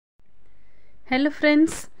Hello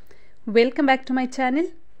friends, welcome back to my channel.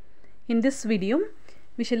 In this video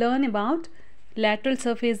we shall learn about lateral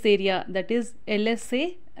surface area, that is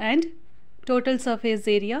LSA, and total surface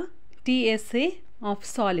area TSA of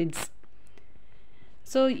solids.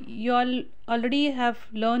 So you all already have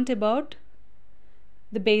learnt about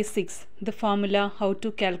the basics, the formula, how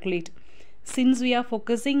to calculate. Since we are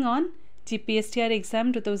focusing on Gpstr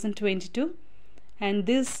exam 2022 and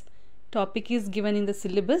this topic is given in the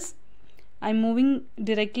syllabus, I am moving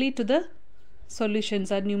directly to the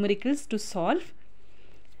solutions or numericals to solve.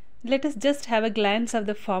 Let us just have a glance of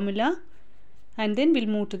the formula and then we'll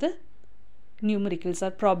move to the numericals or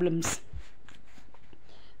problems.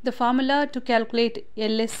 The formula to calculate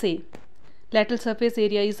LSA, lateral surface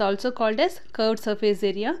area, is also called as curved surface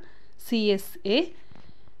area, CSA.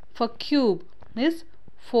 For cube is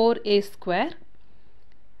 4a square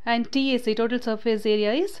and TSA, total surface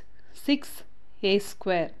area, is 6a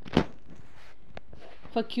square.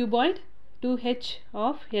 For cuboid, 2h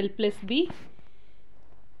of L plus B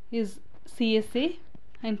is CSA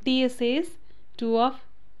and TSA is 2 of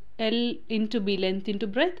L into B, length into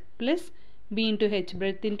breadth, plus B into H,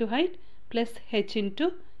 breadth into height, plus H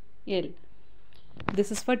into L.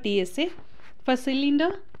 This is for TSA. For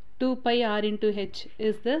cylinder, 2 pi R into H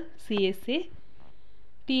is the CSA.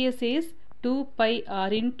 TSA is 2 pi R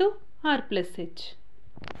into R plus H.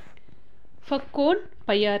 For cone,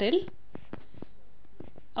 pi R L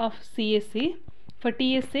of CSA. For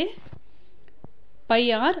TSA,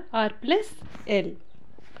 pi R R plus L.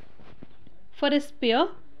 For a sphere,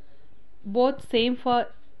 both same for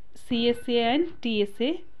CSA and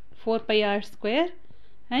TSA, 4 pi R square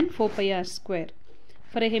and 4 pi R square.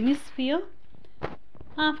 For a hemisphere,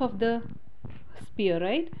 half of the sphere,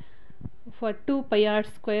 right? For 2 pi R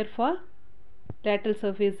square for lateral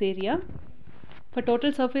surface area. For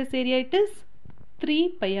total surface area, it is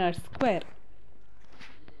 3 pi R square.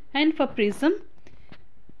 And for prism,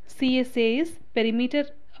 CSA is perimeter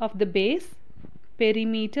of the base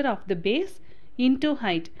into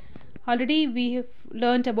height. Already we have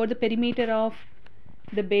learnt about the perimeter of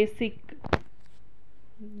the basic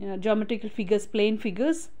geometrical figures, plane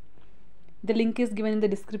figures. The link is given in the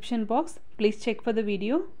description box. Please check for the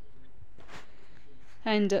video.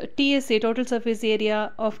 And TSA, total surface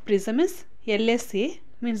area of prism, is LSA,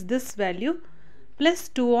 means this value, plus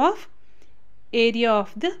 2 of area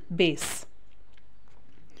of the base.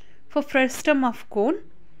 For frustum of cone,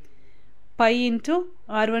 pi into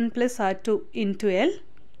R1 plus R2 into L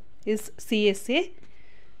is CSA.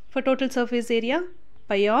 For total surface area,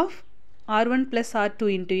 pi of R1 plus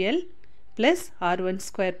R2 into L plus R1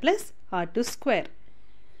 square plus R2 square.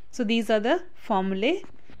 So these are the formulae,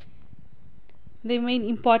 the main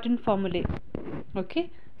important formulae.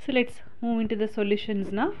 Okay, so let's move into the solutions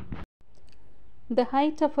now. The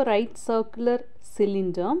height of a right circular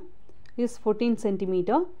cylinder is 14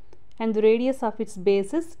 cm and the radius of its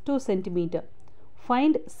base is 2 cm.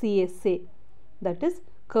 Find CSA, that is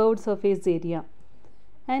curved surface area,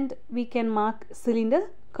 and we can mark cylinder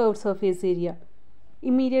curved surface area.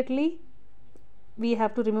 Immediately we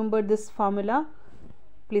have to remember this formula.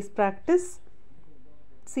 Please practice.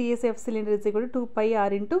 CSA of cylinder is equal to 2 pi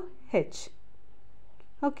R into H.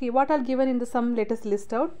 Okay, what are given in the sum, let us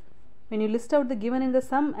list out. When you list out the given in the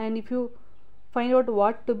sum and if you find out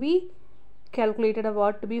what to be calculated or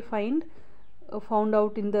what to be found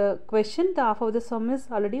out in the question, the half of the sum is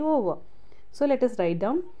already over. So let us write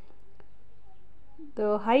down.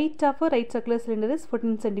 The height of a right circular cylinder is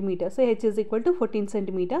 14 cm. So H is equal to 14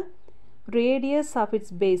 cm. Radius of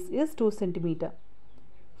its base is 2 cm.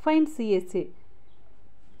 Find CSA.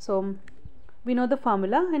 So we know the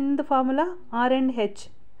formula, and in the formula R and H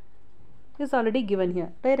is already given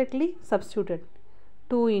here. Directly substituted.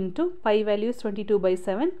 2 into pi value is 22 by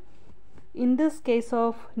 7. In this case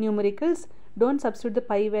of numericals, don't substitute the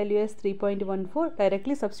pi value as 3.14.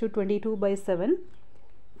 Directly substitute 22 by 7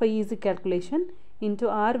 for easy calculation. Into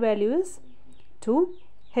R value is 2,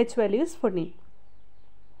 H value is 14.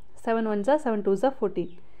 7 1s are 7 2s are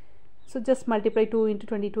 14. So just multiply 2 into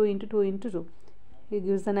 22 into 2 into 2. It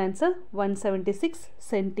gives an answer 176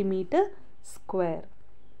 centimeter square.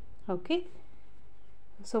 Okay.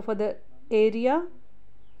 So for the area,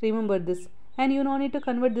 remember this, and you no need to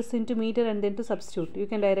convert this into meter and then to substitute. You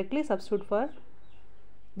can directly substitute for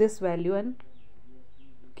this value and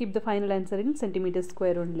keep the final answer in centimeter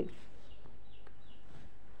square only.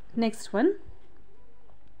 Next one,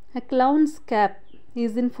 a clown's cap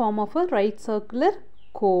is in form of a right circular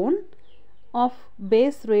cone of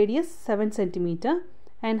base radius 7 cm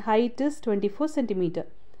and height is 24 cm.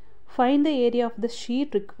 Find the area of the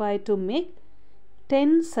sheet required to make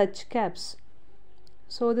 10 such caps.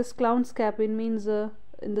 So this clown's cap, it means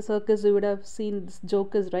in the circus you would have seen this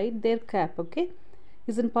jokers, right? Their cap, okay,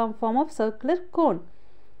 is in form of circular cone.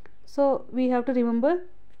 So we have to remember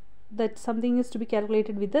that something is to be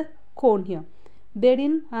calculated with the cone here. They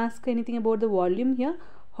didn't ask anything about the volume here,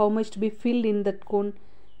 how much to be filled in that cone.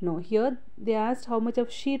 No, here they asked how much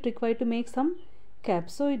of sheet required to make some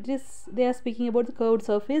caps. So it is, they are speaking about the curved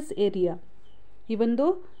surface area. Even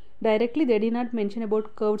though directly they did not mention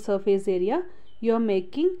about curved surface area, you are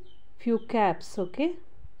making few caps, okay,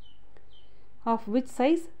 of which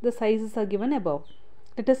size? The sizes are given above.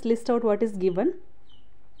 Let us list out what is given.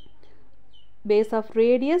 Base of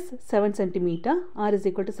radius 7 cm, r is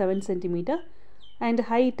equal to 7 cm, and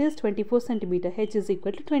height is 24 cm, h is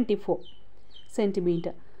equal to 24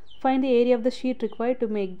 cm. Find the area of the sheet required to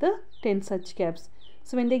make the 10 such caps.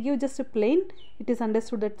 So when they give just a plane, it is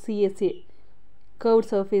understood that CSA, curved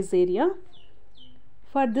surface area.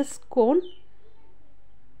 For this cone,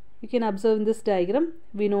 you can observe in this diagram,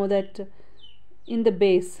 we know that in the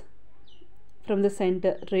base from the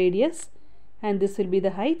center radius, and this will be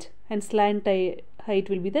the height, and slant height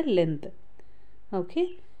will be the length,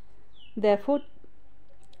 okay. Therefore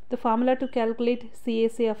the formula to calculate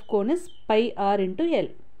CSA of cone is pi r into L.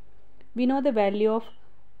 We know the value of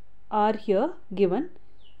r here given,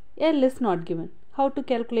 L is not given. How to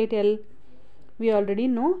calculate L? We already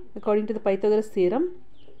know, according to the Pythagoras theorem.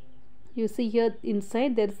 You see here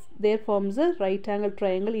inside there forms a right angle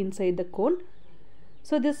triangle inside the cone.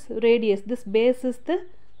 So this radius, this base is the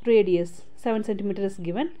radius, 7 cm is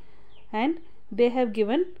given, and they have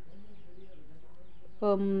given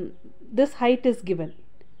this height is given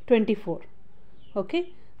 24,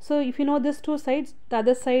 okay. So if you know these two sides, the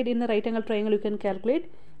other side in the right angle triangle you can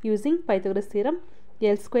calculate using Pythagoras theorem.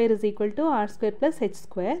 L square is equal to r square plus h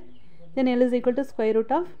square, then L is equal to square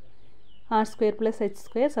root of r square plus h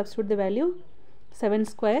square. Substitute the value 7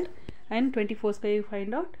 square and 24 square, you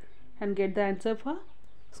find out and get the answer for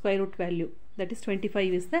square root value, that is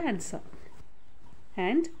 25 is the answer,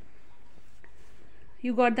 and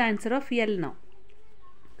you got the answer of L. Now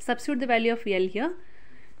substitute the value of L here.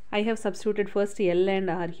 I have substituted first L and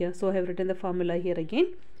R here, so I have written the formula here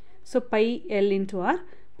again. So pi L into R,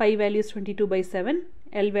 pi value is 22 by 7,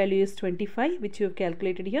 L value is 25, which you have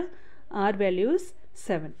calculated here, R value is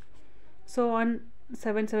 7. So on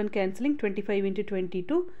 7 cancelling, 25 into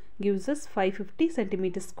 22 gives us 550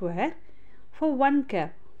 centimeter square for one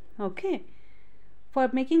cap, okay. For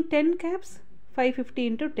making 10 caps, 550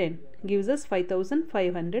 into 10 gives us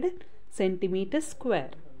 5500 centimeter square.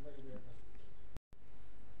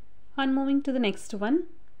 On moving to the next one,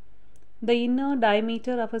 the inner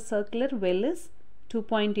diameter of a circular well is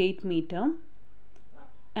 2.8 meter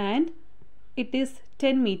and it is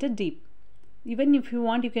 10 meter deep. Even if you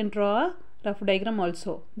want, you can draw a rough diagram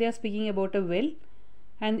also. They are speaking about a well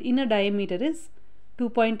and inner diameter is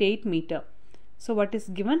 2.8 meter. So what is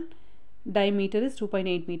given? Diameter is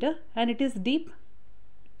 2.8 meter and it is deep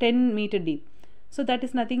 10 meter deep. So that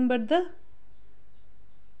is nothing but the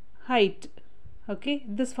height, okay.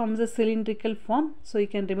 This forms a cylindrical form, so you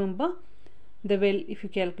can remember the well if you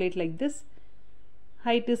calculate like this.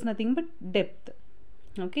 Height is nothing but depth,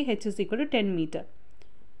 okay. H is equal to 10 meter.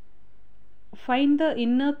 Find the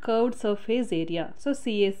inner curved surface area, so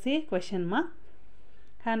CSA question mark,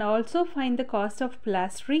 and also find the cost of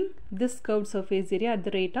plastering this curved surface area at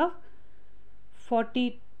the rate of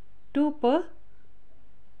 42 per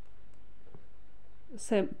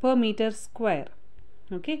meter square,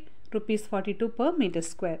 okay, rupees 42 per meter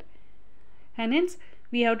square. And hence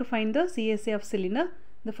we have to find the CSA of cylinder.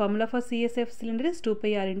 The formula for CSA of cylinder is 2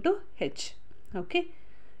 pi r into h, okay.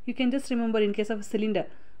 You can just remember in case of a cylinder,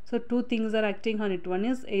 so two things are acting on it. One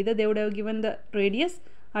is either they would have given the radius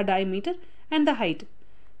or diameter and the height.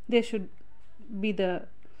 They should be the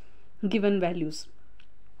given values.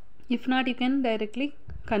 If not, you can directly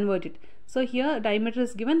convert it. So here diameter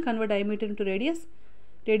is given, convert diameter into radius.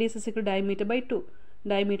 Radius is equal to diameter by 2.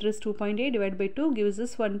 Diameter is 2.8 divided by 2 gives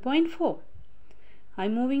us 1.4. I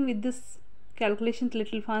am moving with this calculations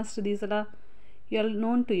little fast. These are, you are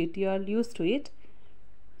known to it, you are used to it.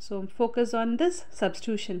 So focus on this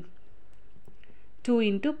substitution. 2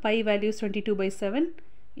 into pi value is 22 by 7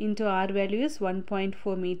 into r value is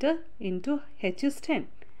 1.4 meter into h is 10.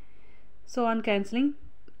 So on cancelling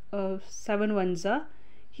 7 ones are,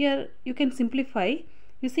 here you can simplify.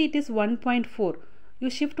 You see it is 1.4. You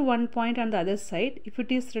shift 1 point on the other side. If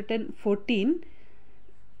it is written 14,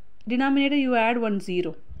 denominator you add 1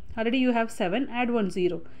 0. Already you have 7, add 1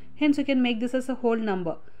 0. Hence you can make this as a whole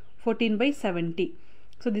number, 14 by 70.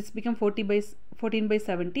 So this become 14 by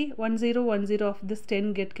 70. 1 0 1 0 of this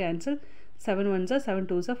 10 get cancelled. 7 ones are 7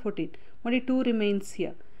 twos are 14. Only 2 remains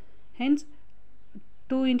here. Hence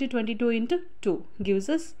 2 into 22 into 2 gives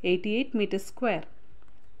us 88 meters square.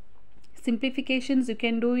 Simplifications you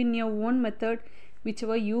can do in your own method,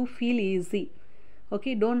 whichever you feel easy.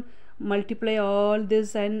 Okay, don't multiply all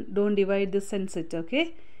this and don't divide this and sit.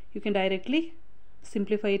 Okay, you can directly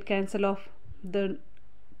simplify it, cancel off the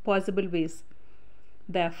possible ways.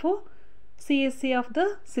 Therefore, CSA of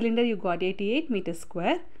the cylinder you got 88 meters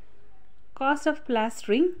square. Cost of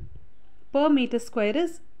plastering per meter square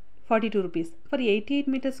is 42 rupees. For 88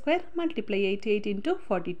 meters square, multiply 88 into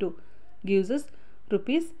 42 gives us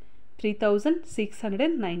rupees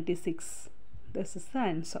 3696. This is the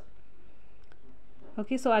answer.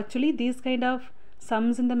 Okay, so actually these kind of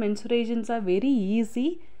sums in the mensurations are very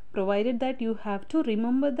easy, provided that you have to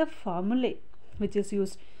remember the formula which is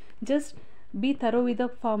used. Just be thorough with the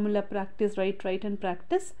formula, practice, write and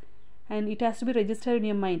practice, and it has to be registered in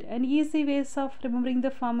your mind. And easy ways of remembering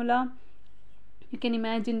the formula, you can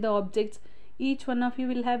imagine the objects. Each one of you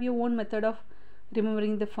will have your own method of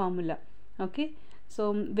remembering the formula. Okay,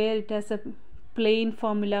 so where it has a plain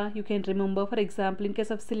formula you can remember. For example, in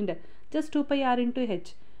case of cylinder, just 2 pi r into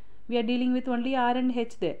h. We are dealing with only r and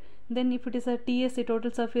h there. Then if it is a TSA,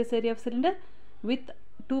 total surface area of cylinder, with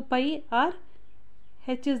 2 pi r,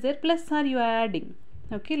 h is there, plus r you are adding.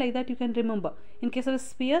 Okay, like that you can remember. In case of a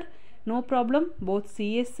sphere, no problem, both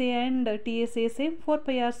CSA and TSA same, 4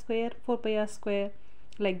 pi r square, 4 pi r square.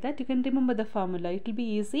 Like that you can remember the formula. It will be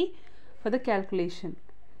easy for the calculation.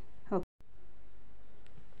 Okay.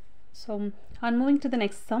 So on moving to the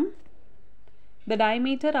next sum, the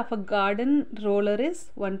diameter of a garden roller is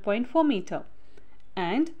 1.4 meter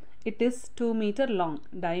and it is 2 meter long.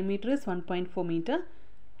 Diameter is 1.4 meter,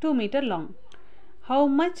 2 meter long. How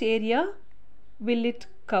much area will it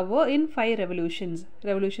cover in 5 revolutions?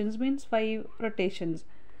 Revolutions means 5 rotations.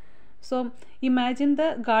 So imagine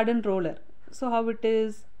the garden roller. So how it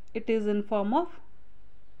is? It is in form of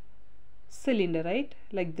cylinder, right?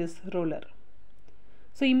 Like this roller.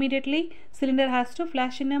 So immediately cylinder has to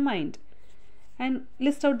flash in your mind and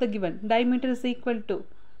list out the given. Diameter is equal to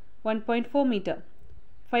 1.4 meter.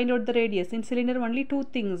 Find out the radius. In cylinder only 2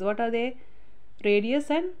 things. What are they? Radius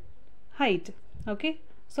and height. Okay.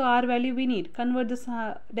 So r value we need. Convert this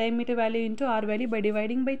diameter value into r value by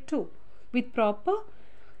dividing by 2 with proper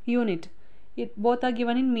unit. Both are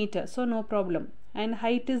given in meter, so no problem. And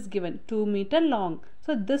height is given 2 meter long.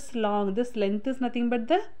 So this length is nothing but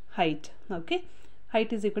the height. Okay.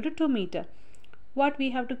 Height is equal to 2 meter. What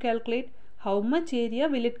we have to calculate? How much area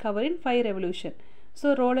will it cover in 5 revolution?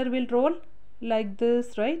 So roller will roll like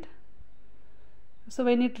this, right? So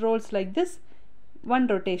when it rolls like this, 1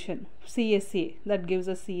 rotation, CSA, that gives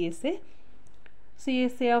us CSA.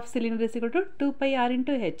 CSA of cylinder is equal to 2 pi r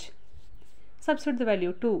into h. Substitute the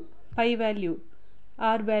value, 2, pi value,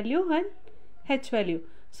 r value and h value.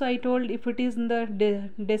 So I told if it is in the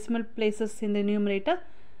decimal places in the numerator,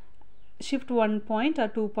 shift 1 point or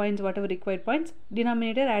 2 points, whatever required points,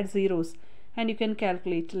 denominator add zeros and you can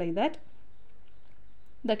calculate like that.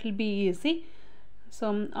 That will be easy.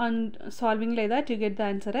 So on solving like that, you get the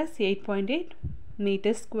answer as 8.8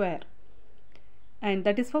 meters square, and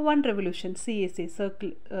that is for 1 revolution, CSA,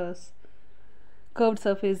 circle, curved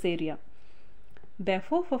surface area.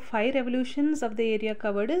 Therefore for 5 revolutions of the area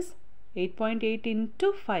covered is 8.8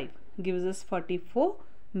 into 5 gives us 44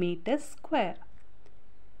 meters square.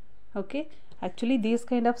 Okay, actually these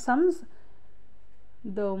kind of sums,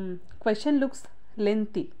 the question looks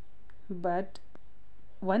lengthy, but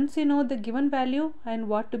once you know the given value and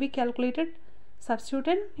what to be calculated, substitute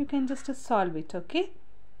and you can just solve it. Okay,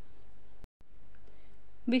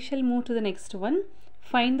 we shall move to the next one.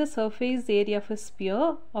 Find the surface area of a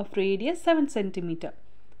sphere of radius 7 centimeter.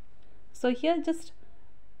 So here just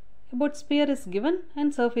about sphere is given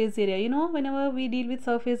and surface area. You know, whenever we deal with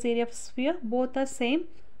surface area of sphere, both are same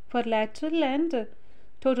for lateral and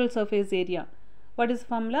total surface area. What is the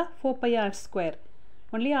formula? 4 pi r square.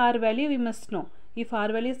 Only r value we must know. If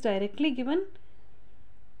r value is directly given,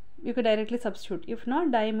 you can directly substitute. If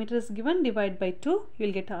not, diameter is given, divide by 2, you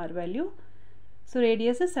will get r value. So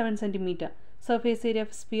radius is 7 centimeter. Surface area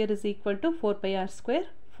of sphere is equal to 4 pi r square.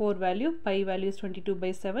 4 value, pi value is 22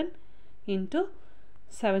 by 7 into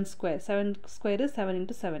 7 square. 7 square is 7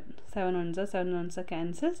 into 7. 7 ones are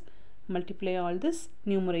cancels. Multiply all this,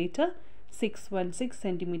 numerator 616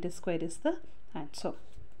 centimeter square is the answer.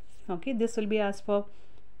 Okay, this will be asked for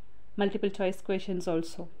multiple choice questions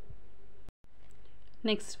also.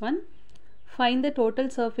 Next one, find the total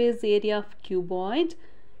surface area of cuboid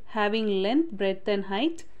having length, breadth and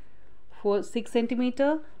height 6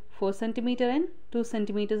 centimeter, 4 centimeter and 2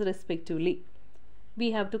 centimeters respectively.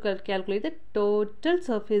 we have to calculate the total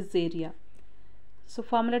surface area. So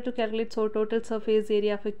formula to calculate total surface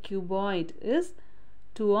area of a cuboid is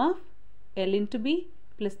 2 of L into B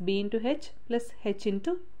plus B into H plus H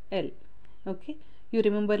into L. Okay, you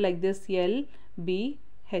remember like this: L, B,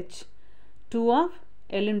 H. 2 of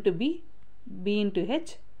L into B, B into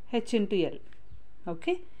H, H into L.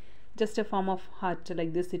 Okay, just a form of heart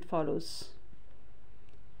like this it follows.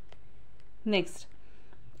 Next,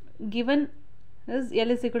 given is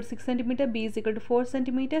L is equal to 6 cm, B is equal to 4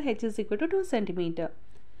 cm, H is equal to 2 cm.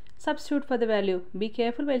 Substitute for the value. Be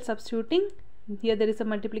careful while substituting. Here there is a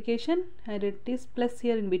multiplication and it is plus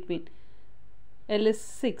here in between. L is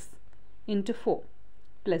 6 into 4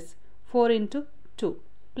 plus 4 into 2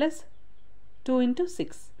 plus 2 into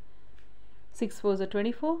 6. 6 4s are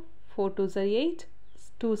 24, 4 2s are 8,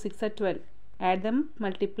 2 6 are 12. Add them,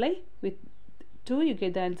 multiply with 2, you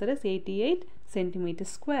get the answer as 88 centimeters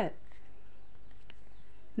square.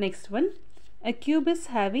 Next one, a cube is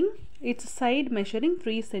having its side measuring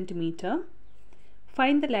 3 centimeter.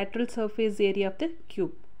 Find the lateral surface area of the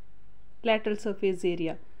cube. Lateral surface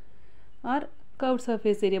area or curved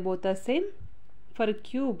surface area, both are same. For a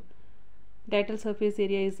cube, lateral surface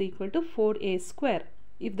area is equal to 4a square.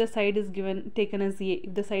 If the side is taken as a,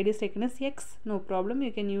 if the side is taken as x, no problem,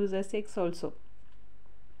 you can use as x also.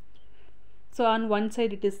 So on one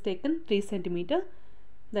side it is taken 3 centimeter,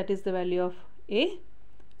 that is the value of a.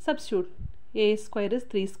 Substitute. A square is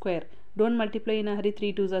 3 square. Don't multiply in a hurry.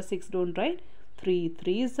 3 2s are 6, don't write. 3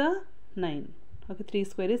 3s are 9. Okay, 3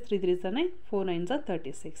 square is 3 3s are 9, 4 9s are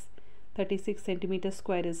 36. 36 centimeter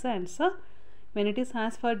square is the answer. When it is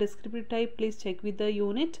asked for descriptive type, please check with the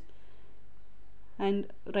unit and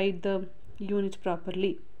write the unit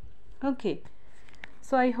properly. Okay,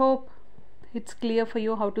 so I hope it's clear for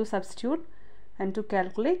you how to substitute and to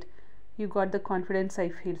calculate. You got the confidence, I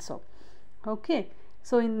feel so. Okay,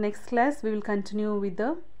 so in next class we will continue with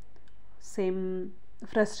the same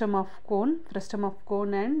frustum of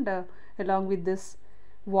cone and along with this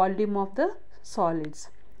volume of the solids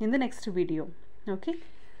in the next video. Okay,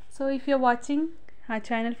 so if you are watching our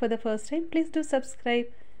channel for the first time, please do subscribe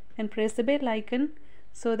and press the bell icon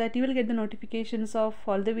so that you will get the notifications of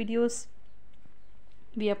all the videos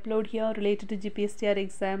we upload here related to Gpstr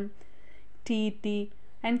exam, TET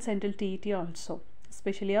and Central TET also,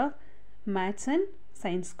 especially of maths and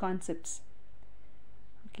science concepts.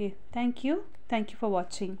 Okay, thank you for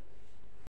watching.